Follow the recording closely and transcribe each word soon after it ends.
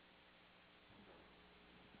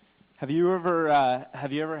Have you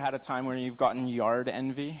ever had a time where you've gotten yard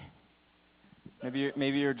envy?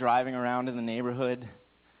 Maybe you're driving around in the neighborhood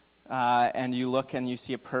and you look and you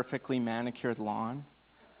see a perfectly manicured lawn.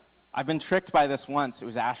 I've been tricked by this once. It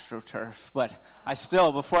was AstroTurf, but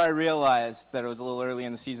before I realized that it was a little early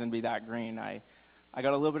in the season to be that green, I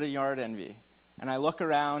got a little bit of yard envy. And I look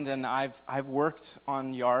around, and I've worked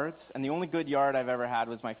on yards, and the only good yard I've ever had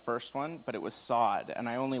was my first one, but it was sod, and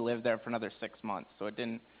I only lived there for another 6 months, so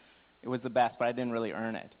it was the best, but I didn't really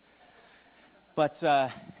earn it. But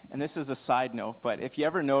and this is a side note, but if you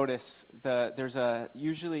ever notice, there's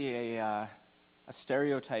usually a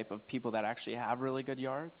stereotype of people that actually have really good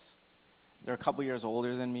yards. They're a couple years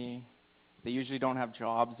older than me. They usually don't have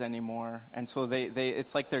jobs anymore, and so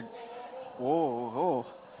it's like they're whoa.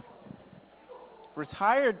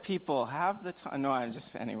 Retired people have the time. No,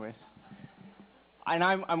 anyways. And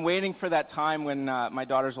I'm waiting for that time when my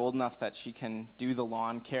daughter's old enough that she can do the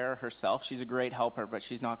lawn care herself. She's a great helper, but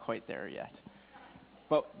she's not quite there yet.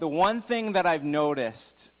 But the one thing that I've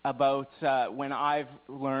noticed about when I've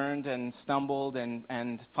learned and stumbled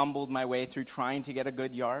and fumbled my way through trying to get a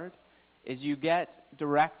good yard is you get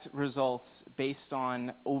direct results based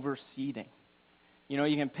on overseeding. You know,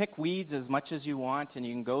 you can pick weeds as much as you want and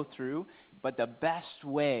you can go through, but the best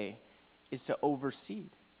way is to overseed.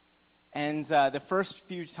 And the first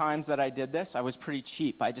few times that I did this, I was pretty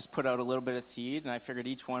cheap. I just put out a little bit of seed, and I figured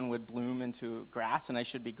each one would bloom into grass, and I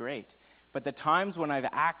should be great. But the times when I've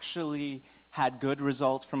actually had good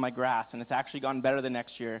results from my grass, and it's actually gotten better the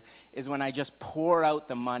next year, is when I just pour out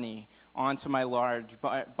the money onto my large,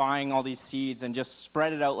 buying all these seeds, and just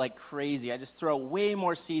spread it out like crazy. I just throw way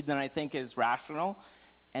more seed than I think is rational,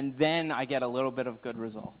 and then I get a little bit of good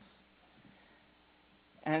results.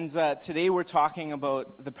 And today we're talking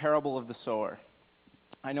about the parable of the sower.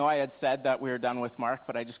 I know I had said that we were done with Mark,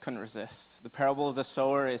 but I just couldn't resist. The parable of the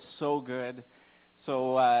sower is so good.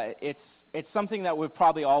 So it's something that we've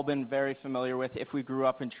probably all been very familiar with if we grew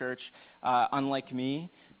up in church, unlike me.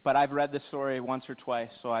 But I've read the story once or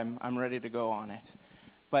twice, so I'm ready to go on it.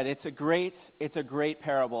 But it's a great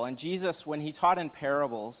parable. And Jesus, when he taught in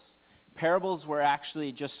parables were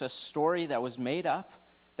actually just a story that was made up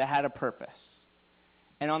that had a purpose.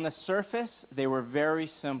 And on the surface, they were very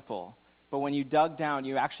simple. But when you dug down,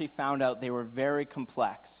 you actually found out they were very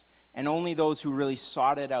complex. And only those who really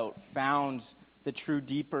sought it out found the true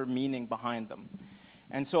deeper meaning behind them.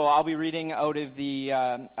 And so I'll be reading out of the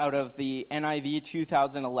NIV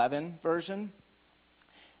 2011 version.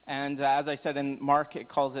 And as I said in Mark, it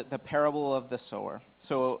calls it the parable of the sower.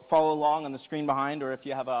 So follow along on the screen behind, or if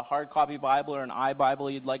you have a hard copy Bible or an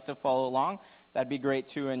iBible you'd like to follow along, that'd be great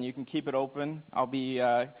too, and you can keep it open. I'll be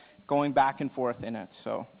going back and forth in it.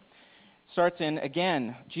 So it starts in,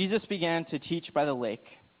 again, Jesus began to teach by the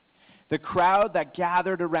lake. The crowd that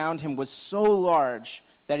gathered around him was so large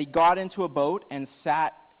that he got into a boat and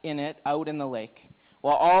sat in it out in the lake,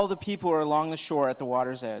 while all the people were along the shore at the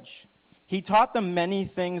water's edge. He taught them many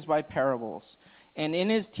things by parables, and in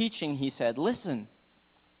his teaching he said, "Listen,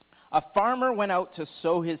 a farmer went out to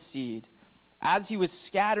sow his seed. As he was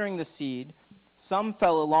scattering the seed, some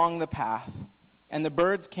fell along the path, and the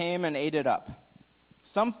birds came and ate it up.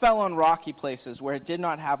 Some fell on rocky places where it did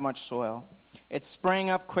not have much soil. It sprang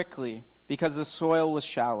up quickly because the soil was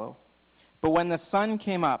shallow. But when the sun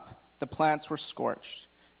came up, the plants were scorched,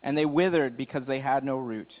 and they withered because they had no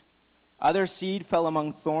root. Other seed fell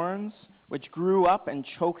among thorns, which grew up and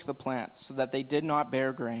choked the plants so that they did not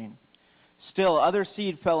bear grain. Still, other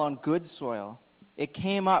seed fell on good soil. It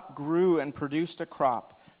came up, grew, and produced a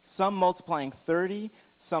crop, some multiplying 30,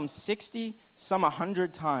 some 60, some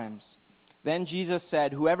 100 times. Then Jesus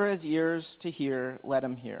said, 'Whoever has ears to hear, let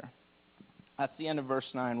him hear.'" That's the end of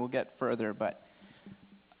verse 9. We'll get further, but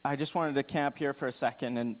I just wanted to camp here for a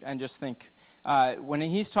second and just think. When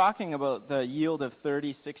he's talking about the yield of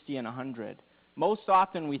 30, 60, and 100, most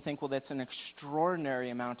often we think, well, that's an extraordinary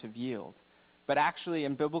amount of yield. But actually,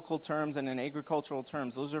 in biblical terms and in agricultural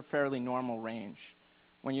terms, those are fairly normal range.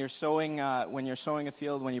 When you're sowing a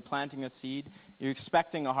field, when you're planting a seed, you're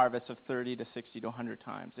expecting a harvest of 30 to 60 to 100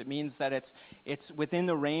 times. It means that it's within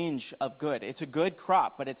the range of good. It's a good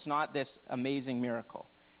crop, but it's not this amazing miracle.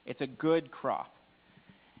 It's a good crop.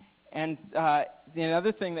 And the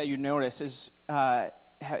other thing that you notice is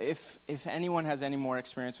if anyone has any more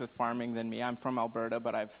experience with farming than me, I'm from Alberta,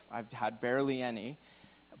 but I've had barely any.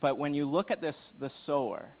 But when you look at the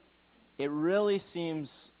sower, it really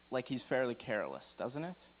seems like he's fairly careless, doesn't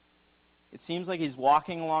it? It seems like he's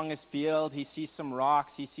walking along his field, he sees some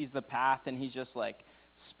rocks, he sees the path, and he's just like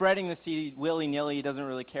spreading the seed willy-nilly. He doesn't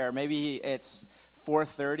really care. Maybe it's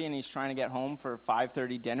 4:30 and he's trying to get home for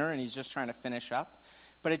 5:30 dinner and he's just trying to finish up.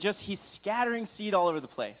 but he's scattering seed all over the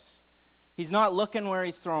place. He's not looking where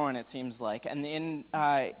he's throwing, it seems like. And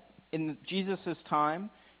in Jesus' time,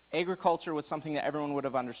 agriculture was something that everyone would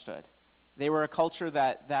have understood. They were a culture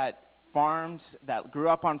that farmed, that grew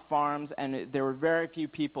up on farms, and there were very few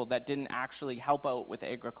people that didn't actually help out with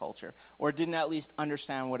agriculture, or didn't at least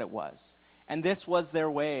understand what it was. And this was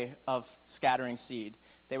their way of scattering seed.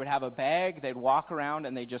 They would have a bag, they'd walk around,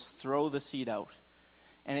 and they'd just throw the seed out.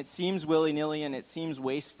 And it seems willy-nilly and it seems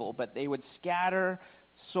wasteful, but they would scatter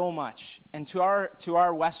so much. And to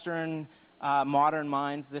our Western modern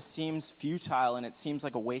minds, this seems futile, and it seems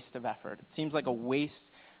like a waste of effort. It seems like a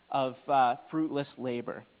waste of fruitless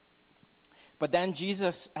labor. But then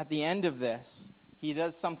Jesus, at the end of this, he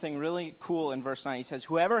does something really cool in verse 9. He says,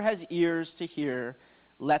 "Whoever has ears to hear,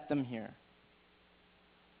 let them hear."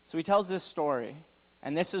 So he tells this story,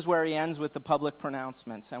 and this is where he ends with the public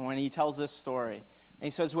pronouncements. And when he tells this story, and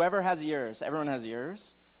he says, whoever has ears, everyone has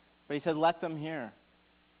ears, but he said, let them hear.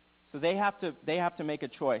 So they have to make a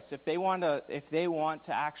choice. If they want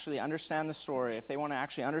to actually understand the story, if they want to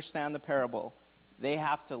actually understand the parable, they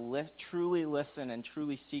have to truly listen and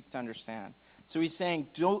truly seek to understand. So he's saying,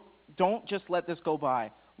 don't just let this go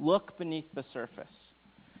by. Look beneath the surface.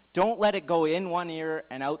 Don't let it go in one ear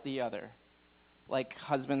and out the other, like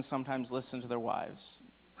husbands sometimes listen to their wives.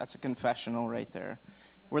 That's a confessional right there.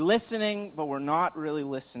 We're listening, but we're not really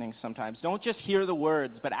listening sometimes. Don't just hear the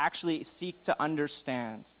words, but actually seek to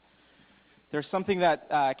understand. There's something that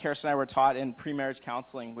Karis and I were taught in pre-marriage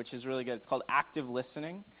counseling, which is really good. It's called active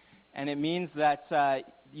listening. And it means that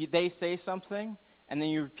they say something, and then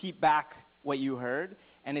you repeat back what you heard,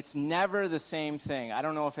 and it's never the same thing. I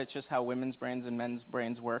don't know if it's just how women's brains and men's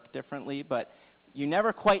brains work differently, but you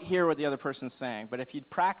never quite hear what the other person's saying. But if you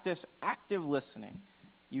practice active listening,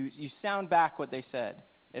 you sound back what they said.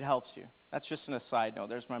 It helps you. That's just an aside note.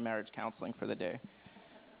 There's my marriage counseling for the day.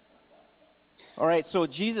 All right, so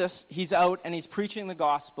Jesus, he's out and he's preaching the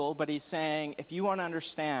gospel, but he's saying, if you want to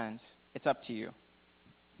understand, it's up to you.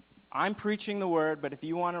 I'm preaching the word, but if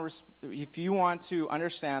you want to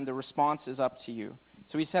understand, the response is up to you.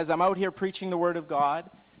 So he says, I'm out here preaching the word of God,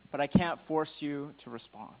 but I can't force you to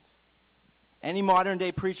respond. Any modern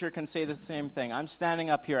day preacher can say the same thing. I'm standing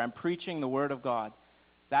up here, I'm preaching the word of God.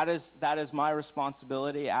 That is my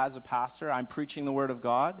responsibility as a pastor. I'm preaching the word of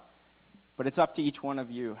God, but it's up to each one of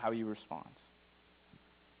you how you respond.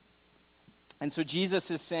 And so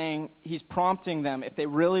Jesus is saying, he's prompting them, if they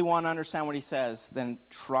really want to understand what he says, then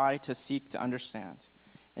try to seek to understand.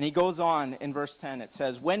 And he goes on in verse 10, it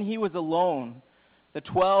says, when he was alone, the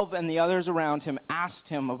 12 and the others around him asked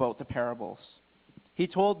him about the parables. He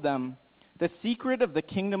told them, the secret of the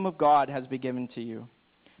kingdom of God has been given to you.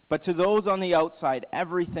 But to those on the outside,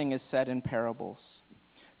 everything is said in parables.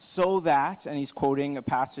 So that, and he's quoting a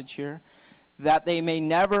passage here, that they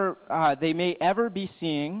may ever be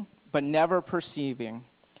seeing, but never perceiving,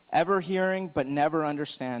 ever hearing, but never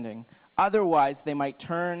understanding. Otherwise, they might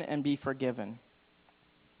turn and be forgiven.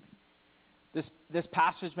 This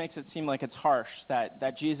passage makes it seem like it's harsh,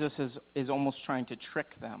 that Jesus is almost trying to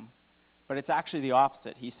trick them. But it's actually the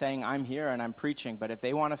opposite. He's saying, I'm here and I'm preaching, but if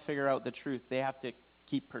they want to figure out the truth, they have to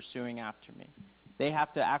keep pursuing after me. They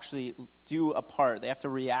have to actually do a part. They have to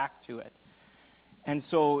react to it. And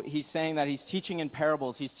so he's saying that he's teaching in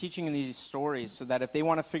parables. He's teaching in these stories so that if they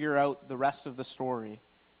want to figure out the rest of the story,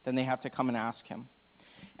 then they have to come and ask him.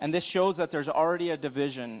 And this shows that there's already a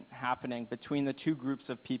division happening between the two groups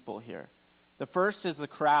of people here. The first is the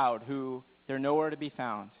crowd who they're nowhere to be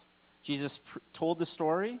found. Jesus told the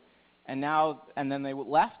story, and then they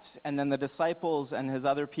left, and then the disciples and his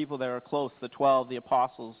other people that are close, the 12, the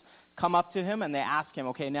apostles, come up to him and they ask him,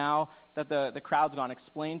 okay, now that the crowd's gone,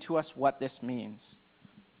 explain to us what this means.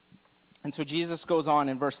 And so Jesus goes on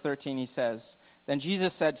in verse 13, he says, then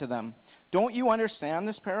Jesus said to them, don't you understand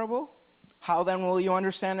this parable? How then will you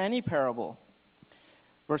understand any parable?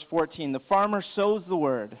 Verse 14, the farmer sows the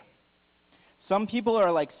word. Some people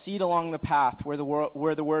are like seed along the path where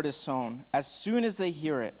the word is sown. As soon as they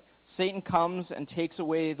hear it, Satan comes and takes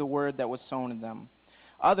away the word that was sown in them.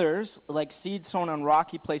 Others, like seed sown on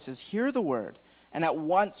rocky places, hear the word and at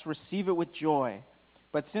once receive it with joy.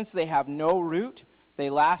 But since they have no root,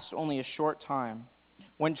 they last only a short time.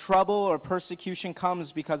 When trouble or persecution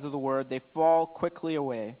comes because of the word, they fall quickly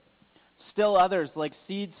away. Still others, like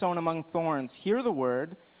seed sown among thorns, hear the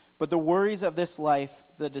word, but the worries of this life,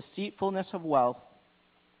 the deceitfulness of wealth,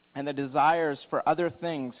 and the desires for other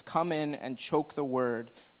things come in and choke the word,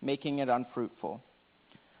 making it unfruitful.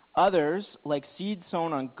 Others, like seed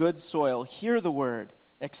sown on good soil, hear the word,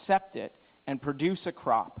 accept it, and produce a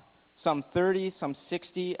crop, some 30, some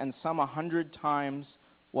 60, and some 100 times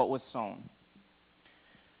what was sown.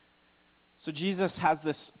 So Jesus has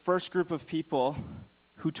this first group of people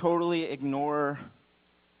who totally ignore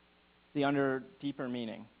the deeper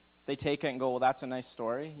meaning. They take it and go, well, that's a nice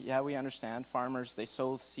story. Yeah, we understand. Farmers, they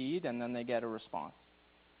sow seed and then they get a response.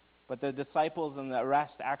 But the disciples and the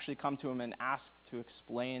rest actually come to him and ask to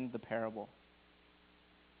explain the parable.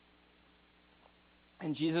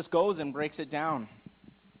 And Jesus goes and breaks it down.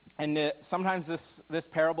 And sometimes this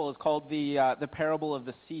parable is called the parable of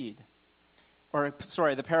the seed.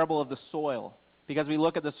 The parable of the soil. Because we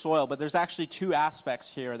look at the soil, but there's actually two aspects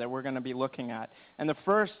here that we're going to be looking at. And the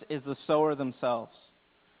first is the sower themselves.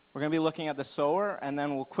 We're going to be looking at the sower, and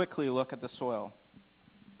then we'll quickly look at the soil.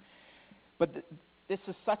 But this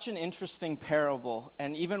is such an interesting parable,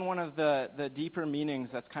 and even one of the deeper meanings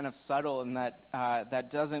that's kind of subtle and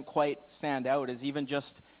that doesn't quite stand out is even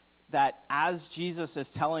just that as Jesus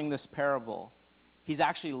is telling this parable, he's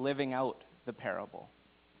actually living out the parable.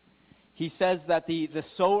 He says that the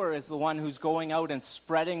sower is the one who's going out and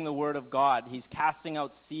spreading the word of God. He's casting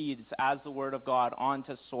out seeds as the word of God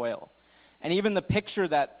onto soil. And even the picture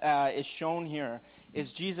that is shown here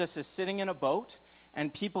is Jesus is sitting in a boat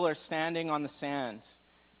and people are standing on the sand.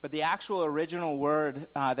 But the actual original word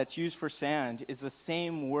that's used for sand is the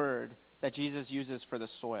same word that Jesus uses for the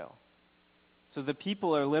soil. So the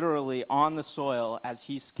people are literally on the soil as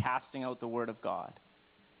he's casting out the word of God.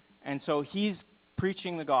 And so he's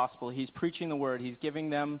preaching the gospel, he's preaching the word, he's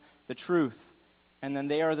giving them the truth, and then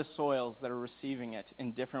they are the soils that are receiving it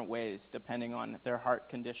in different ways, depending on their heart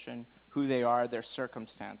condition, who they are, their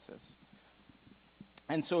circumstances.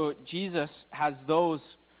 And so Jesus has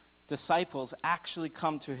those disciples actually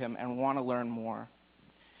come to him and want to learn more.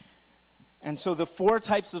 And so the four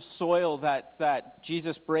types of soil that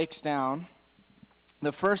Jesus breaks down,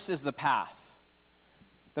 the first is the path.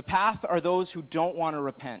 The path are those who don't want to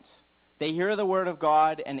repent. They hear the word of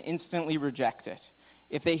God and instantly reject it.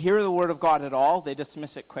 If they hear the word of God at all, they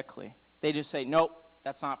dismiss it quickly. They just say, nope,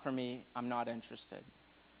 that's not for me. I'm not interested.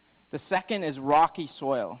 The second is rocky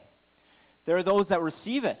soil. There are those that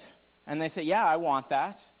receive it, and they say, yeah, I want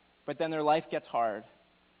that, but then their life gets hard.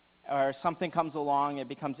 Or something comes along, it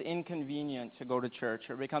becomes inconvenient to go to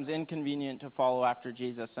church, or it becomes inconvenient to follow after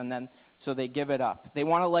Jesus, and then so they give it up. They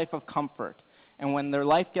want a life of comfort, and when their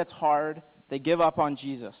life gets hard, they give up on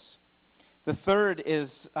Jesus. The third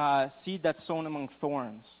is seed that's sown among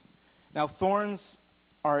thorns. Now, thorns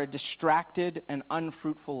are a distracted and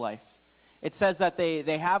unfruitful life. It says that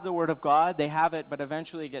they have the word of God, they have it, but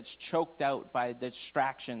eventually it gets choked out by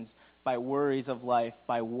distractions, by worries of life,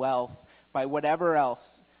 by wealth, by whatever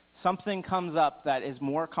else. Something comes up that is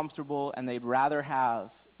more comfortable and they'd rather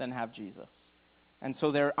have than have Jesus. And so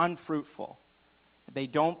they're unfruitful. They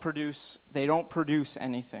don't produce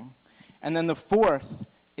anything. And then the fourth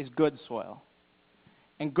is good soil.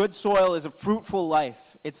 And good soil is a fruitful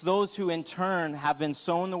life. It's those who in turn have been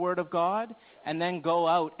sown the word of God and then go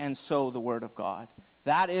out and sow the word of God.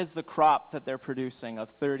 That is the crop that they're producing of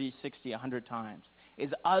 30, 60, 100 times,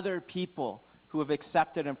 is other people who have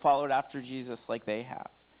accepted and followed after Jesus like they have.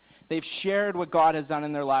 They've shared what God has done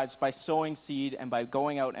in their lives by sowing seed and by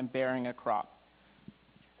going out and bearing a crop.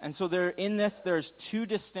 And so there's two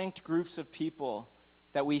distinct groups of people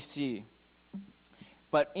that we see.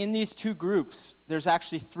 But in these two groups, there's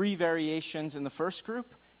actually three variations in the first group,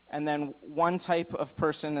 and then one type of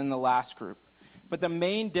person in the last group. But the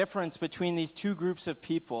main difference between these two groups of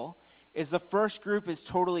people is the first group is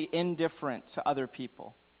totally indifferent to other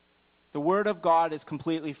people. The word of God is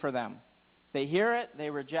completely for them. They hear it, they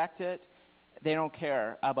reject it, they don't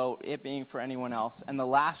care about it being for anyone else. And the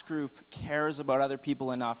last group cares about other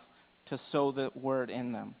people enough to sow the word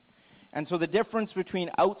in them. And so the difference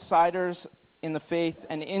between outsiders in the faith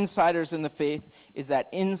and insiders in the faith is that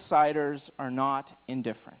insiders are not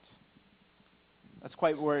indifferent. That's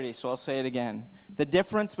quite wordy, so I'll say it again. The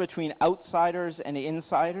difference between outsiders and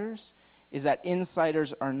insiders is that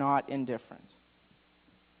insiders are not indifferent.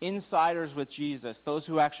 Insiders with Jesus, those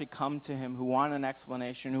who actually come to him, who want an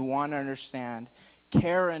explanation, who want to understand,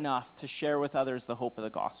 care enough to share with others the hope of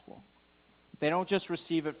the gospel. They don't just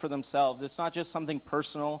receive it for themselves. It's not just something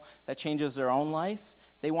personal that changes their own life.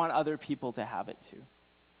 They want other people to have it too.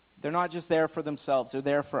 They're not just there for themselves. They're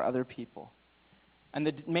there for other people. And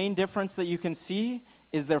the main difference that you can see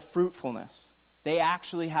is their fruitfulness. They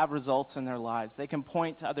actually have results in their lives. They can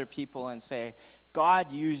point to other people and say,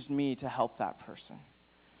 God used me to help that person.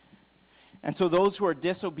 And so those who are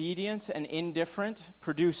disobedient and indifferent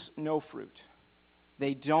produce no fruit.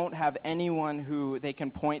 They don't have anyone who they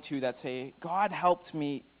can point to that say, God helped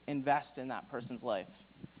me invest in that person's life.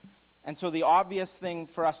 And so the obvious thing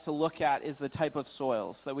for us to look at is the type of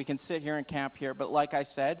soils that we can sit here and camp here. But like I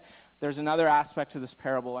said, there's another aspect to this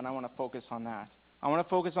parable, and I want to focus on that. I want to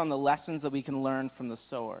focus on the lessons that we can learn from the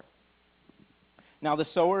sower. Now, the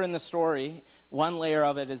sower in the story, one layer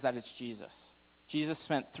of it is that it's Jesus. Jesus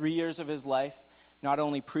spent 3 years of his life not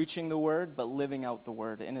only preaching the word, but living out the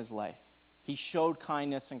word in his life. He showed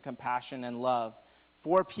kindness and compassion and love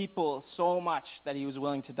for people so much that he was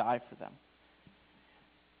willing to die for them.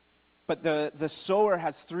 But the sower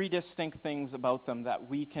has 3 distinct things about them that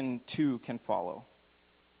we can follow.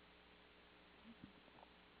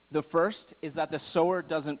 The first is that the sower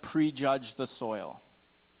doesn't prejudge the soil.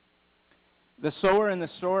 The sower in the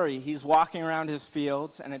story, he's walking around his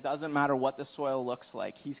fields, and it doesn't matter what the soil looks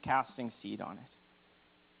like. He's casting seed on it.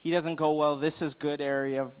 He doesn't go, well, this is good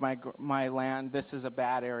area of my land. This is a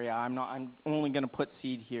bad area. I'm only going to put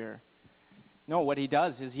seed here. No, what he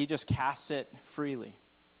does is he just casts it freely.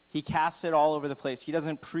 He casts it all over the place. He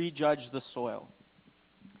doesn't prejudge the soil.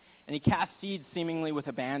 And he casts seeds seemingly with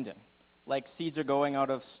abandon. Like seeds are going out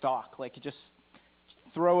of stock. Like you just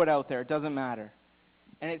throw it out there. It doesn't matter.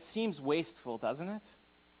 And it seems wasteful, doesn't it?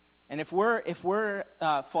 And if we're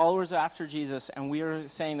followers after Jesus and we are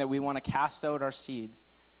saying that we want to cast out our seeds,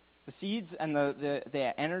 the seeds and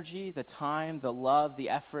the energy, the time, the love, the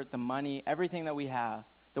effort, the money, everything that we have,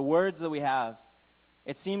 the words that we have,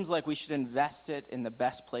 it seems like we should invest it in the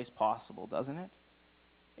best place possible, doesn't it?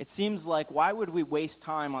 It seems like, why would we waste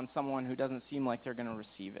time on someone who doesn't seem like they're going to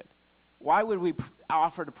receive it? Why would we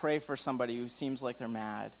offer to pray for somebody who seems like they're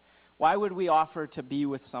mad? Why would we offer to be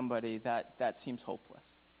with somebody that seems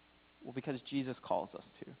hopeless? Well, because Jesus calls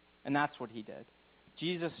us to. And that's what he did.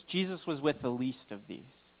 Jesus was with the least of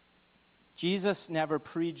these. Jesus never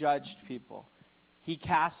prejudged people. He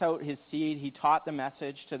cast out his seed. He taught the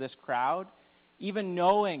message to this crowd. Even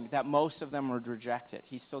knowing that most of them would reject it,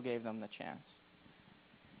 he still gave them the chance.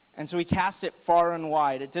 And so he cast it far and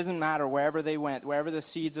wide. It doesn't matter wherever they went, wherever the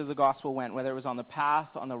seeds of the gospel went, whether it was on the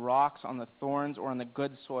path, on the rocks, on the thorns, or on the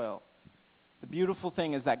good soil. The beautiful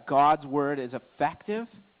thing is that God's word is effective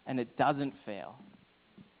and it doesn't fail.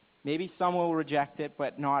 Maybe some will reject it,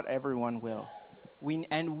 but not everyone will. We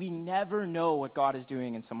never know what God is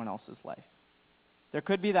doing in someone else's life. There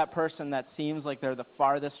could be that person that seems like they're the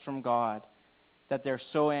farthest from God, that they're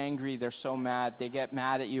so angry, they're so mad, they get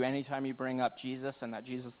mad at you anytime you bring up Jesus and that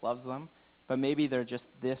Jesus loves them, but maybe they're just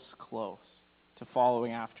this close to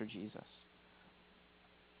following after Jesus.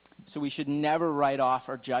 So we should never write off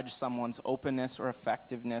or judge someone's openness or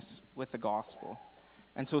effectiveness with the gospel.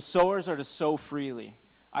 And so sowers are to sow freely.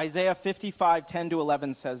 Isaiah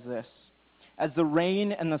 55:10-11 says this, "As the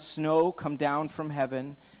rain and the snow come down from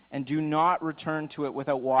heaven and do not return to it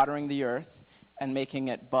without watering the earth and making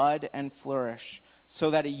it bud and flourish,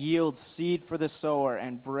 so that it yields seed for the sower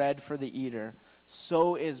and bread for the eater,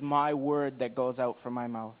 so is my word that goes out from my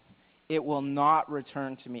mouth. It will not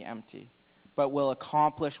return to me empty, but will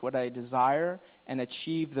accomplish what I desire and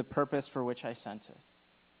achieve the purpose for which I sent it."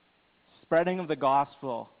 Spreading of the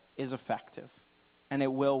gospel is effective, and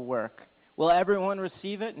it will work. Will everyone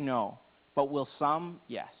receive it? No. But will some?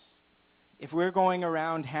 Yes. If we're going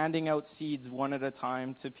around handing out seeds one at a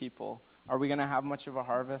time to people, are we going to have much of a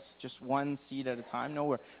harvest? Just one seed at a time? No,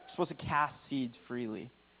 we're supposed to cast seeds freely.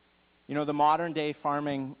 You know, the modern day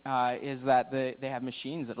farming is that they have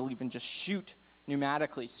machines that'll even just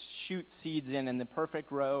pneumatically shoot seeds in the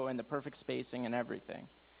perfect row and the perfect spacing and everything.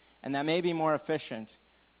 And that may be more efficient,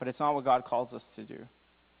 but it's not what God calls us to do.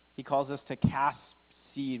 He calls us to cast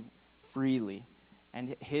seed freely,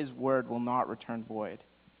 and his word will not return void.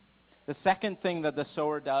 The second thing that the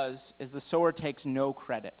sower does is the sower takes no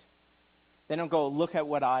credit. They don't go, look at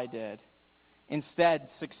what I did. Instead,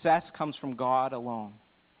 success comes from God alone.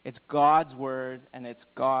 It's God's word, and it's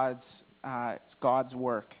God's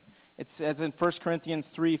work. It says in 1 Corinthians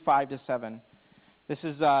 3:5-7. This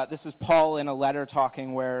is Paul in a letter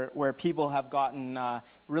talking where people have gotten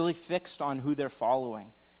really fixed on who they're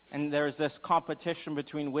following. And there's this competition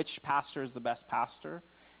between which pastor is the best pastor.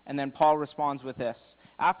 And then Paul responds with this.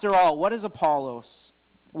 After all, what is Apollos?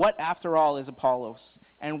 What, after all, is Apollos?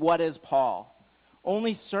 And what is Paul?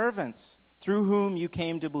 Only servants through whom you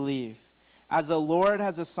came to believe, as the Lord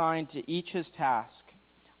has assigned to each his task.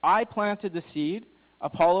 I planted the seed,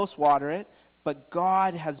 Apollos watered it, but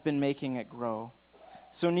God has been making it grow.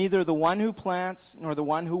 So neither the one who plants nor the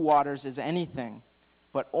one who waters is anything,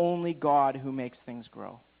 but only God who makes things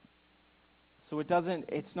grow. So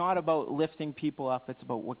it's not about lifting people up, it's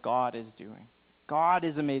about what God is doing. God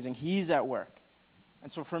is amazing. He's at work.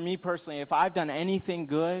 And so for me personally, if I've done anything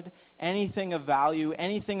good, anything of value,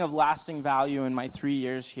 anything of lasting value in my 3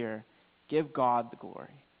 years here, give God the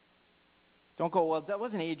glory. Don't go, well, that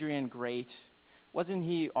wasn't Adrian great? Wasn't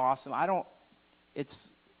he awesome?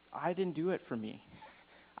 I didn't do it for me.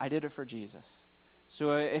 I did it for Jesus.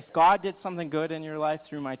 So if God did something good in your life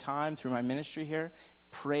through my time, through my ministry here,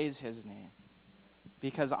 praise his name.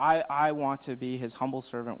 Because I want to be his humble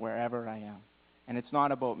servant wherever I am. And it's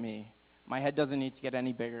not about me. My head doesn't need to get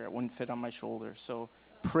any bigger. It wouldn't fit on my shoulders. So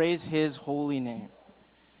praise his holy name.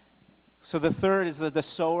 So the third is that the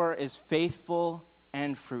sower is faithful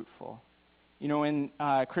and fruitful. You know, in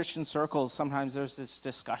Christian circles, sometimes there's this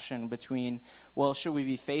discussion between, well, should we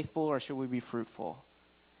be faithful or should we be fruitful?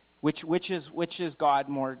 Which is God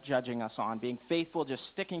more judging us on? Being faithful, just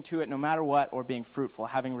sticking to it no matter what, or being fruitful,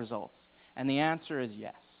 having results? And the answer is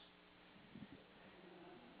yes.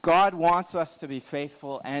 God wants us to be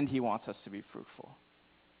faithful and he wants us to be fruitful.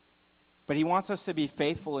 But he wants us to be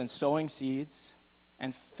faithful in sowing seeds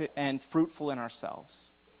and fruitful in ourselves.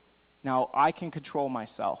 Now, I can control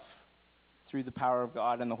myself through the power of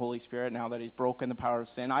God and the Holy Spirit. Now that he's broken the power of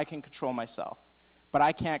sin, I can control myself. But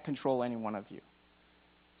I can't control any one of you.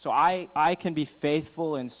 So I can be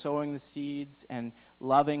faithful in sowing the seeds and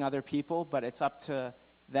loving other people, but it's up to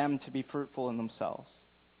them to be fruitful in themselves.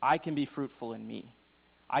 I can be fruitful in me.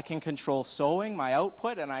 I can control sowing, my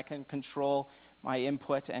output, and I can control my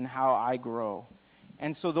input and how I grow.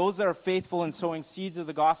 And so those that are faithful in sowing seeds of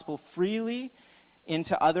the gospel freely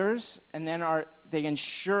into others, and then they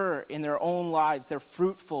ensure in their own lives they're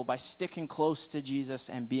fruitful by sticking close to Jesus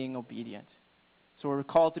and being obedient. So we're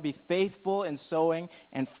called to be faithful in sowing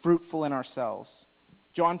and fruitful in ourselves.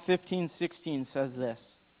 John 15:16 says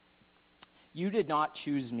this, "You did not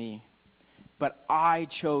choose me, but I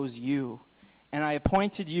chose you, and I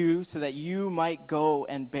appointed you so that you might go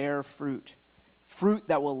and bear fruit, fruit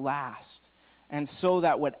that will last, and so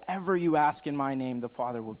that whatever you ask in my name, the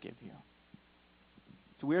Father will give you."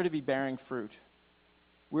 So we are to be bearing fruit.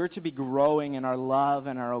 We're to be growing in our love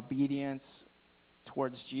and our obedience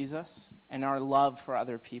towards Jesus and our love for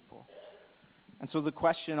other people. And so the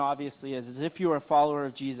question obviously is if you are a follower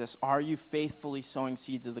of Jesus, are you faithfully sowing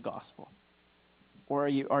seeds of the gospel? Or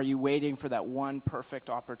are you waiting for that one perfect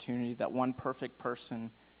opportunity, that one perfect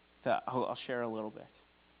person that I'll share a little bit?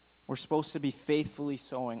 We're supposed to be faithfully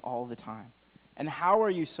sowing all the time. And how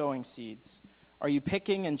are you sowing seeds? Are you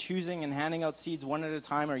picking and choosing and handing out seeds one at a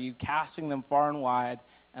time? Or are you casting them far and wide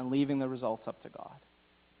and leaving the results up to God?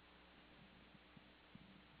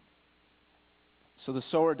 So the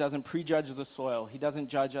sower doesn't prejudge the soil. He doesn't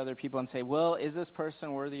judge other people and say, well, is this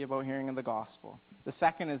person worthy about hearing of the gospel? The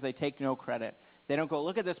second is they take no credit. They don't go,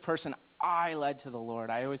 look at this person I led to the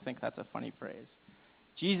Lord. I always think that's a funny phrase.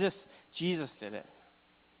 Jesus did it.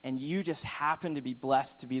 And you just happened to be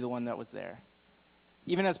blessed to be the one that was there.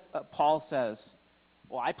 Even as Paul says,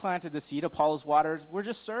 well, I planted the seed, Apollos watered. We're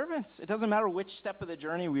just servants. It doesn't matter which step of the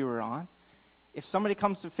journey we were on. If somebody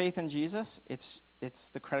comes to faith in Jesus, it's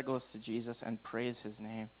the credit goes to Jesus and praise his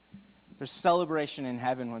name. There's celebration in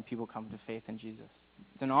heaven when people come to faith in Jesus.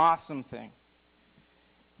 It's an awesome thing.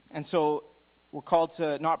 And so we're called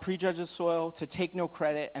to not prejudge the soil, to take no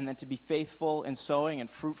credit, and then to be faithful in sowing and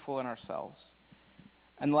fruitful in ourselves.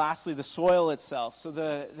 And lastly, the soil itself. So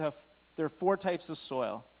there are 4 types of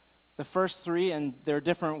soil. The first 3, and they're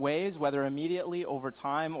different ways, whether immediately, over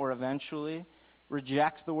time, or eventually,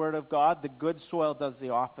 reject the word of God. The good soil does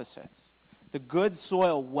the opposites. The good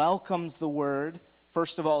soil welcomes the word,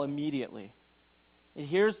 first of all, immediately. It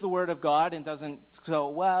hears the word of God and doesn't go,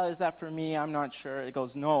 well, is that for me? I'm not sure. It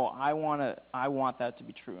goes, no, I want that to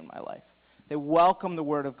be true in my life. They welcome the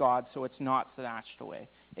word of God so it's not snatched away.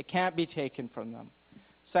 It can't be taken from them.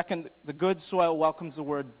 Second, the good soil welcomes the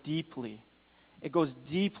word deeply. It goes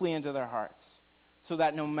deeply into their hearts so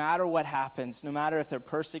that no matter what happens, no matter if they're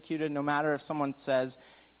persecuted, no matter if someone says,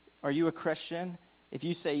 are you a Christian? If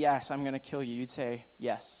you say, yes, I'm going to kill you, you'd say,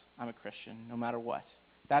 yes, I'm a Christian, no matter what.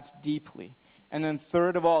 That's deeply. And then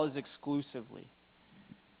third of all is exclusively.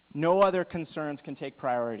 No other concerns can take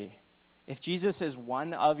priority. If Jesus is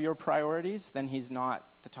one of your priorities, then he's not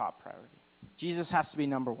the top priority. Jesus has to be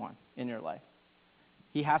number one in your life.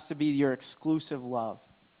 He has to be your exclusive love,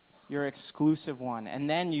 your exclusive one. And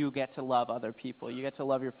then you get to love other people. You get to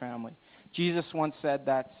love your family. Jesus once said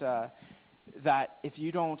that if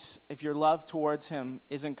your love towards him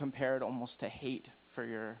isn't compared almost to hate for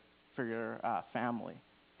your family,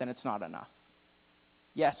 then it's not enough.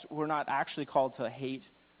 Yes, we're not actually called to hate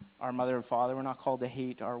our mother and father. We're not called to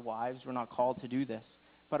hate our wives. We're not called to do this.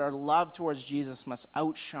 But our love towards Jesus must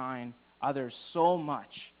outshine others so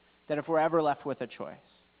much that if we're ever left with a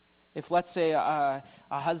choice, if let's say a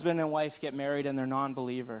husband and wife get married and they're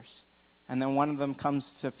non-believers, and then one of them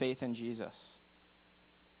comes to faith in Jesus,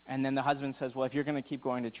 and then the husband says, well, if you're going to keep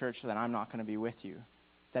going to church, then I'm not going to be with you,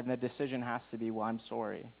 then the decision has to be, well, I'm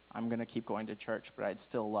sorry. I'm going to keep going to church, but I'd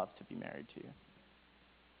still love to be married to you.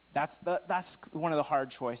 That's one of the hard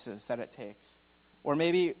choices that it takes. Or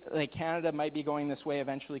maybe like Canada might be going this way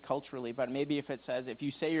eventually culturally, but maybe if it says if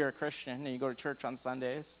you say you're a Christian and you go to church on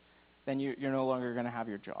Sundays, then you're no longer going to have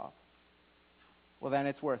your job. Well, then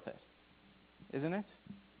it's worth it, isn't it?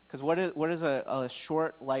 Because what is a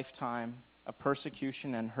short lifetime of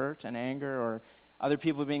persecution and hurt and anger or other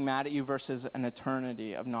people being mad at you versus an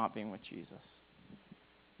eternity of not being with Jesus?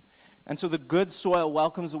 And so the good soil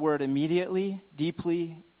welcomes the word immediately,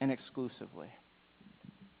 deeply, and exclusively.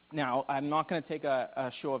 Now, I'm not going to take a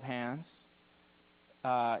show of hands,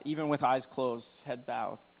 even with eyes closed, head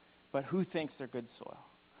bowed, but who thinks they're good soil?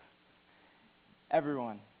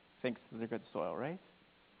 Everyone thinks that they're good soil, right?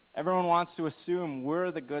 Everyone wants to assume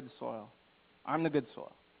we're the good soil. I'm the good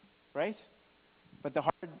soil, right? But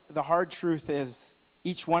the hard truth is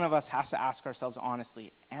each one of us has to ask ourselves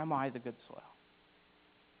honestly, am I the good soil?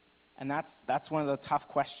 And that's one of the tough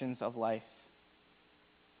questions of life.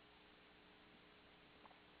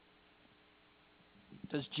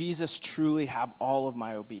 Does Jesus truly have all of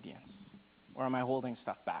my obedience? Or am I holding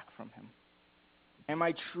stuff back from him? Am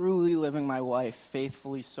I truly living my life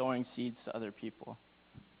faithfully sowing seeds to other people?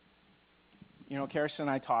 You know, Kirsten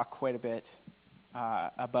and I talk quite a bit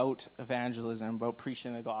about evangelism, about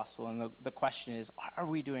preaching the gospel, and the question is, are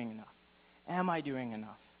we doing enough? Am I doing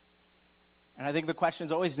enough? And I think the question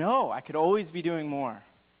is always, no, I could always be doing more.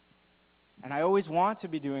 And I always want to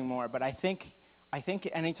be doing more, but I think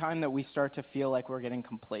anytime that we start to feel like we're getting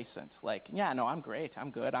complacent, like, yeah, no, I'm great,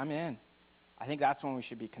 I'm good, I'm in, I think that's when we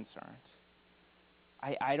should be concerned.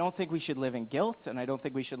 I don't think we should live in guilt, and I don't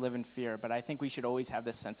think we should live in fear, but I think we should always have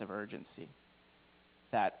this sense of urgency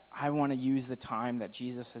that I want to use the time that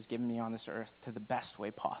Jesus has given me on this earth to the best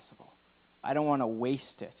way possible. I don't want to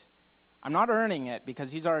waste it. I'm not earning it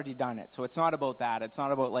because he's already done it, so it's not about that. It's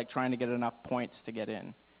not about like trying to get enough points to get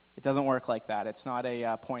in. It doesn't work like that. It's not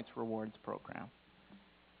a points rewards program.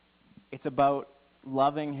 It's about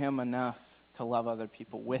loving him enough to love other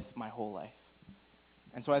people with my whole life.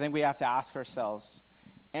 And so I think we have to ask ourselves,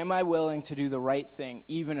 am I willing to do the right thing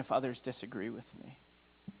even if others disagree with me?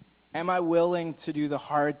 Am I willing to do the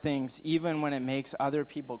hard things even when it makes other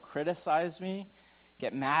people criticize me,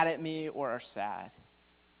 get mad at me, or are sad?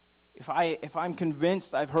 If I'm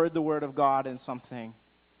convinced I've heard the word of God in something,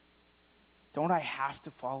 don't I have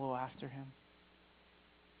to follow after him?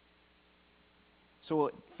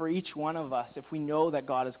 So for each one of us, if we know that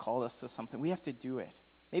God has called us to something, we have to do it.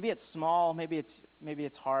 Maybe it's small, maybe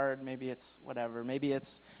it's hard, maybe it's whatever. Maybe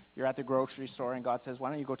it's you're at the grocery store and God says, why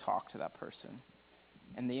don't you go talk to that person?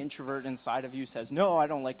 And the introvert inside of you says, no, I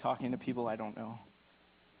don't like talking to people I don't know.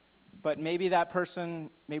 But maybe that person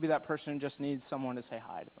just needs someone to say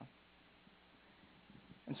hi to them.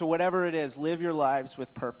 And so whatever it is, live your lives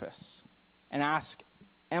with purpose and ask,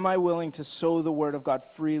 am I willing to sow the word of God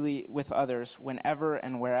freely with others whenever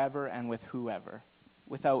and wherever and with whoever,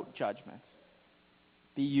 without judgment?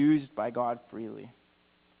 Be used by God freely.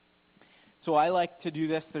 So I like to do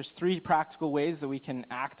this. There's 3 practical ways that we can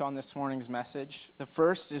act on this morning's message. The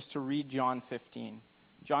first is to read John 15.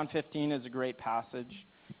 John 15 is a great passage.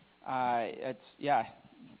 It's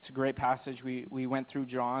a great passage. We went through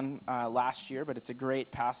John last year, but it's a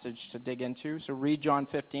great passage to dig into. So read John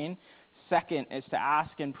 15. Second is to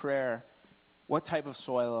ask in prayer, what type of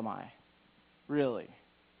soil am I? Really?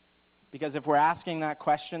 Because if we're asking that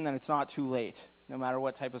question, then it's not too late, no matter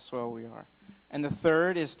what type of soil we are. And the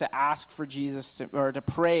third is to ask for Jesus to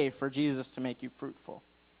pray for Jesus to make you fruitful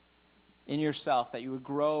in yourself, that you would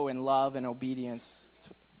grow in love and obedience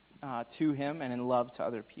to him and in love to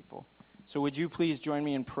other people. So would you please join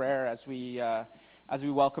me in prayer as we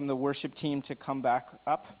welcome the worship team to come back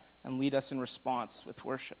up and lead us in response with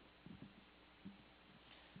worship.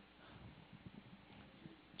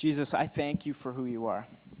 Jesus, I thank you for who you are.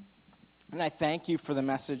 And I thank you for the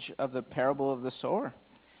message of the parable of the sower.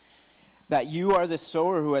 That you are the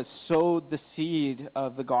sower who has sowed the seed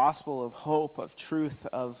of the gospel, of hope, of truth,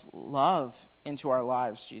 of love into our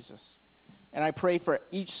lives, Jesus. And I pray for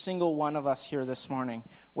each single one of us here this morning,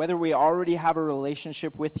 whether we already have a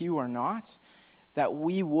relationship with you or not, that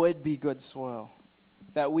we would be good soil,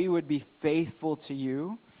 that we would be faithful to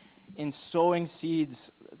you in sowing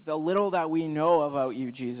seeds, the little that we know about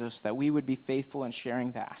you, Jesus, that we would be faithful in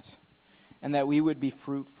sharing that, and that we would be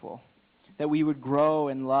fruitful, that we would grow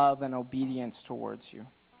in love and obedience towards you.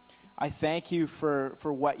 I thank you for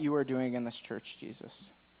what you are doing in this church, Jesus.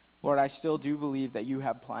 Lord, I still do believe that you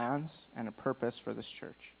have plans and a purpose for this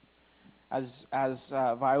church. As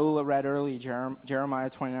Viola read early, Jeremiah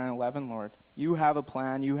 29:11, Lord, you have a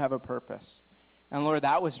plan, you have a purpose. And Lord,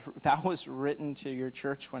 that was written to your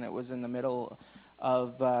church when it was in the middle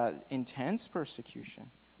of intense persecution,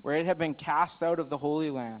 where it had been cast out of the Holy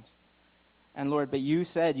Land. And Lord, but you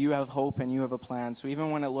said you have hope and you have a plan. So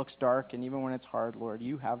even when it looks dark and even when it's hard, Lord,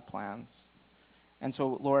 you have plans. And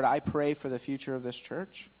so, Lord, I pray for the future of this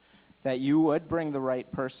church, that you would bring the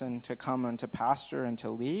right person to come and to pastor and to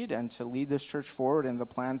lead this church forward in the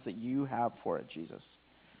plans that you have for it, Jesus.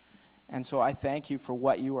 And so I thank you for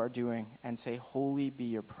what you are doing and say, holy be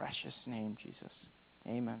your precious name, Jesus.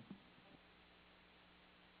 Amen.